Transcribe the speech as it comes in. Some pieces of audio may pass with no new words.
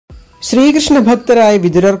ശ്രീകൃഷ്ണ ഭക്തരായ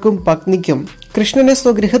വിതുരർക്കും പത്നിക്കും കൃഷ്ണനെ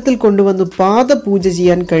സ്വഗൃഹത്തിൽ കൊണ്ടുവന്ന് പാദപൂജ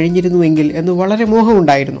ചെയ്യാൻ കഴിഞ്ഞിരുന്നുവെങ്കിൽ എന്ന് വളരെ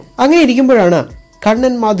മോഹമുണ്ടായിരുന്നു. അങ്ങനെ ഇരിക്കുമ്പോഴാണ്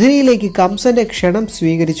കണ്ണൻ മധുരയിലേക്ക് കംസന്റെ ക്ഷണം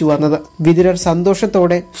സ്വീകരിച്ചു വന്നത്. വിതുരർ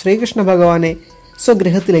സന്തോഷത്തോടെ ശ്രീകൃഷ്ണ ഭഗവാനെ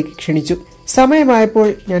സ്വഗൃഹത്തിലേക്ക് ക്ഷണിച്ചു. സമയമായപ്പോൾ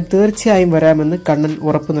ഞാൻ തീർച്ചയായും വരാമെന്ന് കണ്ണൻ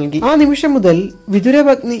ഉറപ്പു നൽകി. ആ നിമിഷം മുതൽ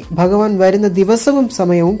വിതുരപത്നി ഭഗവാൻ വരുന്ന ദിവസവും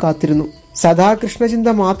സമയവും കാത്തിരുന്നു. സദാ കൃഷ്ണചിന്ത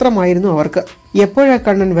മാത്രമായിരുന്നു അവർക്ക്. എപ്പോഴാ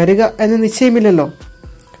കണ്ണൻ വരിക എന്ന് നിശ്ചയമില്ലല്ലോ.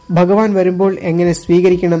 ഭഗവാൻ വരുമ്പോൾ എങ്ങനെ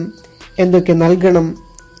സ്വീകരിക്കണം, എന്തൊക്കെ നൽകണം,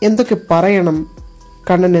 എന്തൊക്കെ പറയണം,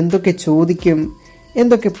 കണ്ണൻ എന്തൊക്കെ ചോദിക്കും,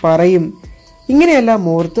 എന്തൊക്കെ പറയും, ഇങ്ങനെയെല്ലാം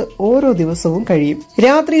ഓർത്ത് ഓരോ ദിവസവും കഴിയും.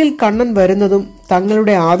 രാത്രിയിൽ കണ്ണൻ വരുന്നതും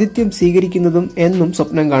തങ്ങളുടെ ആതിഥ്യം സ്വീകരിക്കുന്നതും എന്നും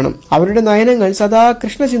സ്വപ്നം കാണും. അവരുടെ നയനങ്ങൾ സദാ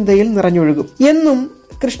കൃഷ്ണചിന്തയിൽ നിറഞ്ഞൊഴുകും. എന്നും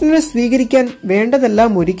കൃഷ്ണനെ സ്വീകരിക്കാൻ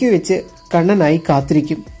വേണ്ടതെല്ലാം ഒരുക്കി വെച്ച് കണ്ണനായി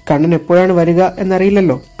കാത്തിരിക്കും. കണ്ണൻ എപ്പോഴാണ് വരിക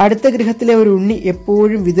എന്നറിയില്ലല്ലോ. അടുത്ത ഗൃഹത്തിലെ ഒരു ഉണ്ണി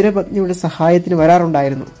എപ്പോഴും വിതുരപത്നിയുടെ സഹായത്തിന്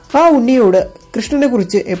വരാറുണ്ടായിരുന്നു. ആ ഉണ്ണിയോട് കൃഷ്ണനെ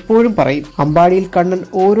കുറിച്ച് എപ്പോഴും പറയും. അമ്പാടിയിൽ കണ്ണൻ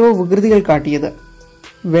ഓരോ വികൃതികൾ കാട്ടിയത്,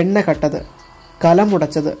 വെണ്ണ കട്ടത്,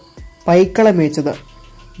 കലമുടച്ചത്, പൈക്കളമേച്ചത്,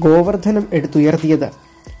 ഗോവർദ്ധനം എടുത്തുയർത്തിയത്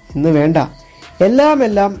എന്ന് വേണ്ട,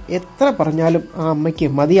 എല്ലാം എത്ര പറഞ്ഞാലും ആ അമ്മയ്ക്ക്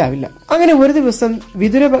മതിയാവില്ല. അങ്ങനെ ഒരു ദിവസം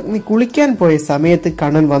വിതുരപത്നി കുളിക്കാൻ പോയ സമയത്ത്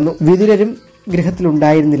കണ്ണൻ വന്നു. വിതുരരും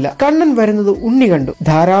ഗൃഹത്തിലുണ്ടായിരുന്നില്ല. കണ്ണൻ വരുന്നത് ഉണ്ണി കണ്ടു.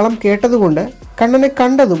 ധാരാളം കേട്ടതുകൊണ്ട് കണ്ണനെ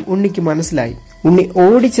കണ്ടതും ഉണ്ണിക്ക് മനസ്സിലായി. ഉണ്ണി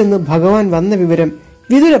ഓടിച്ചെന്ന് ഭഗവാൻ വന്ന വിവരം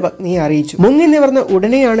വിതുരപത്നിയെ അറിയിച്ചു. മുങ്ങി നിവർന്ന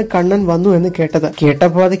ഉടനെയാണ് കണ്ണൻ വന്നു എന്ന് കേട്ടത്. കേട്ട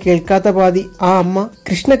പാതി കേൾക്കാത്ത പാതി ആ അമ്മ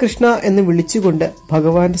കൃഷ്ണ കൃഷ്ണ എന്ന് വിളിച്ചുകൊണ്ട്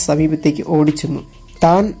ഭഗവാന്റെ സമീപത്തേക്ക് ഓടിച്ചെന്നു.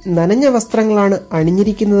 താൻ നനഞ്ഞ വസ്ത്രങ്ങളാണ്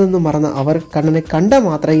അണിഞ്ഞിരിക്കുന്നതെന്ന് മറന്ന അവർ കണ്ണനെ കണ്ട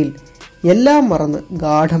മാത്രയിൽ എല്ലാം മറന്ന്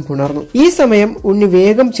ഗാഠം പുണർന്നു. ഈ സമയം ഉണ്ണി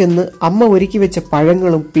വേഗം ചെന്ന് അമ്മ ഒരുക്കി വെച്ച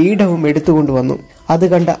പഴങ്ങളും പീഠവും എടുത്തുകൊണ്ടുവന്നു. അത്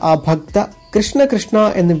കണ്ട ആ ഭക്ത കൃഷ്ണ കൃഷ്ണ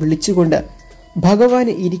എന്ന് വിളിച്ചുകൊണ്ട്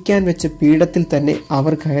ഭഗവാന് ഇരിക്കാൻ വെച്ച പീഠത്തിൽ തന്നെ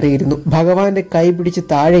അവർ കയറിയിരുന്നു. ഭഗവാന്റെ കൈ പിടിച്ച്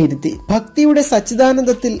താഴെ ഇരുത്തി. ഭക്തിയുടെ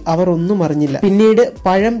സച്ചിദാനന്ദത്തിൽ അവർ ഒന്നും അറിഞ്ഞില്ല. പിന്നീട്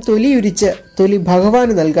പഴം തൊലിയുരിച്ച് തൊലി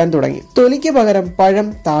ഭഗവാന് നൽകാൻ തുടങ്ങി. തൊലിക്ക് പകരം പഴം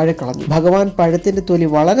താഴെ കളഞ്ഞു. ഭഗവാൻ പഴത്തിന്റെ തൊലി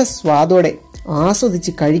വളരെ സ്വാദോടെ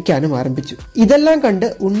ആസ്വദിച്ച് കഴിക്കാനും ആരംഭിച്ചു. ഇതെല്ലാം കണ്ട്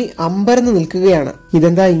ഉണ്ണി അമ്പരന്ന് നിൽക്കുകയാണ്.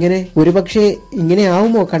 ഇതെന്താ ഇങ്ങനെ? ഒരുപക്ഷെ ഇങ്ങനെ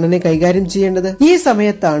ആവുമോ കണ്ണനെ കൈകാര്യം ചെയ്യേണ്ടത്? ഈ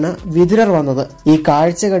സമയത്താണ് വിതുരർ വന്നത്. ഈ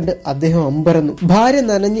കാഴ്ച കണ്ട് അദ്ദേഹം അമ്പരന്നു. ഭാര്യ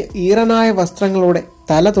നനഞ്ഞ് ഈറനായ വസ്ത്രങ്ങളോടെ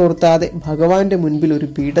തല തോർത്താതെ ഭഗവാന്റെ മുൻപിൽ ഒരു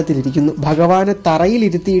പീഠത്തിലിരിക്കുന്നു. ഭഗവാനെ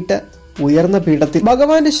തറയിലിരുത്തിയിട്ട് ഉയർന്ന പീഠത്തിൽ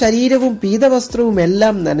ഭഗവാന്റെ ശരീരവും പീതവസ്ത്രവും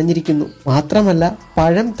എല്ലാം നനഞ്ഞിരിക്കുന്നു. മാത്രമല്ല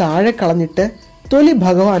പഴം താഴെ കളഞ്ഞിട്ട് തൊലി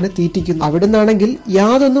ഭഗവാന് തീറ്റിക്കുന്നു. അവിടുന്നാണെങ്കിൽ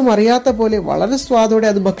യാതൊന്നും അറിയാത്ത പോലെ വളരെ സ്വാദോടെ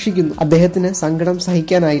അത് ഭക്ഷിക്കുന്നു. അദ്ദേഹത്തിന് സങ്കടം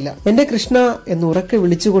സഹിക്കാനായില്ല. എന്റെ കൃഷ്ണ എന്ന് ഉറക്കെ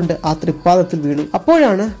വിളിച്ചുകൊണ്ട് ആ തൃപ്പാദത്തിൽ വീണു.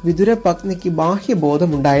 അപ്പോഴാണ് വിതുര പത്നിക്ക്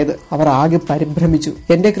ബാഹ്യബോധമുണ്ടായത്. അവർ ആകെ പരിഭ്രമിച്ചു.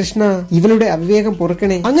 എന്റെ കൃഷ്ണ, ഇവളുടെ അവിവേകം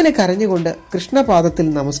പൊറുക്കണേ. അങ്ങനെ കരഞ്ഞുകൊണ്ട് കൃഷ്ണപാദത്തിൽ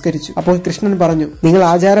നമസ്കരിച്ചു. അപ്പോൾ കൃഷ്ണൻ പറഞ്ഞു, നിങ്ങൾ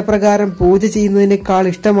ആചാരപ്രകാരം പൂജ ചെയ്യുന്നതിനേക്കാൾ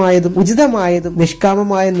ഇഷ്ടമായതും ഉചിതമായതും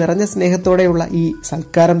നിഷ്കാമമായ നിറഞ്ഞ സ്നേഹത്തോടെയുള്ള ഈ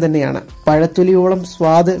സൽക്കാരം തന്നെയാണ്. പഴത്തൊലിയോളം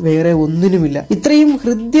സ്വാദ് വേറെ ഒന്നിനുമില്ല. ഇത്രയും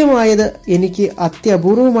ഹൃദ്യമായത് എനിക്ക്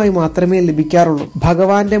അത്യപൂർവമായി മാത്രമേ ലഭിക്കാറുള്ളൂ.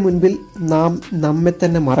 ഭഗവാന്റെ മുൻപിൽ നാം നമ്മെ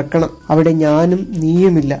തന്നെ മറക്കണം. അവിടെ ഞാനും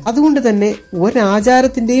നീയുമില്ല. അതുകൊണ്ട് തന്നെ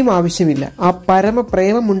ഒരാചാരത്തിന്റെയും ആവശ്യമില്ല. ആ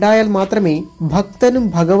പരമപ്രേമം ഉണ്ടായാൽ മാത്രമേ ഭക്തനും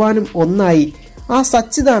ഭഗവാനും ഒന്നായി ആ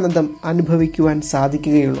സച്ചിദാനന്ദം അനുഭവിക്കുവാൻ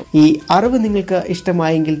സാധിക്കുകയുള്ളൂ. ഈ അറിവ് നിങ്ങൾക്ക്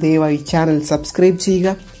ഇഷ്ടമായെങ്കിൽ ദയവായി ചാനൽ സബ്സ്ക്രൈബ്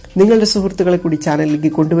ചെയ്യുക. നിങ്ങളുടെ സുഹൃത്തുക്കളെ കൂടി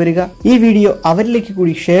ചാനലിലേക്ക് കൊണ്ടുവരിക. ഈ വീഡിയോ അവരിലേക്ക്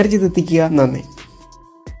കൂടി ഷെയർ ചെയ്തെത്തിക്കുക. നന്ദി.